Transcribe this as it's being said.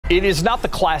It is not the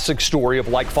classic story of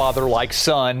like father, like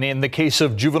son. In the case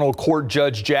of juvenile court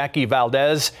judge Jackie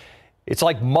Valdes, it's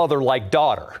like mother, like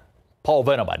daughter. Paul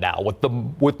Venema now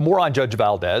with more on Judge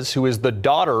Valdes, who is the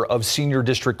daughter of Senior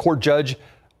District Court Judge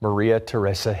Maria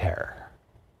Teresa Hare.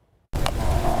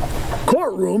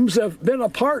 Courtrooms have been a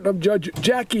part of Judge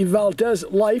Jackie Valdes'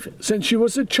 life since she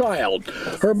was a child.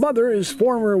 Her mother is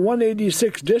former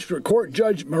 186 District Court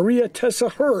Judge Maria Teresa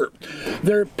Hare.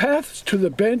 Their paths to the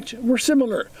bench were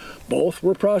similar. Both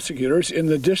were prosecutors in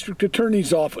the district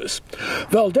attorney's office.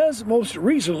 Valdes most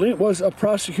recently was a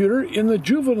prosecutor in the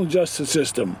juvenile justice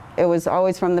system. It was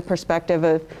always from the perspective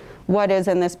of what is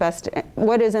in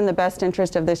the best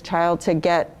interest of this child to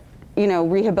get,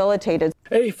 rehabilitated.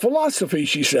 A philosophy,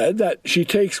 she said, that she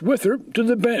takes with her to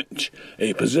the bench,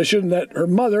 a position that her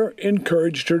mother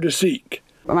encouraged her to seek.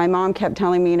 My mom kept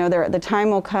telling me, the time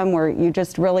will come where you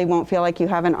just really won't feel like you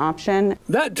have an option.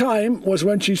 That time was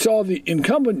when she saw the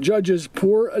incumbent judge's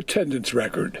poor attendance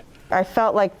record. I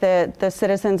felt like the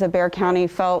citizens of Bexar County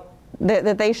felt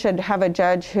that they should have a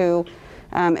judge who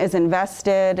is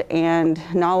invested and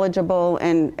knowledgeable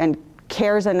and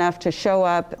cares enough to show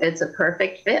up. It's a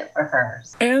perfect fit for her.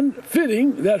 And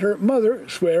fitting that her mother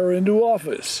swear her into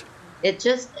office. It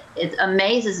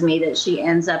amazes me that she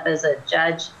ends up as a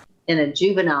judge in a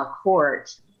juvenile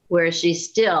court where she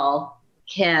still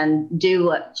can do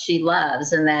what she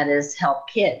loves, and that is help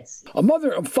kids. A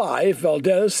mother of 5,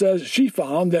 Valdes says she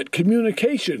found that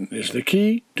communication is the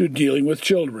key to dealing with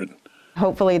children.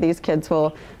 Hopefully these kids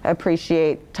will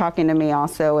appreciate talking to me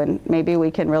also, and maybe we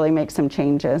can really make some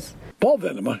changes. Paul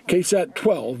Venema, KSAT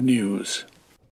 12 News.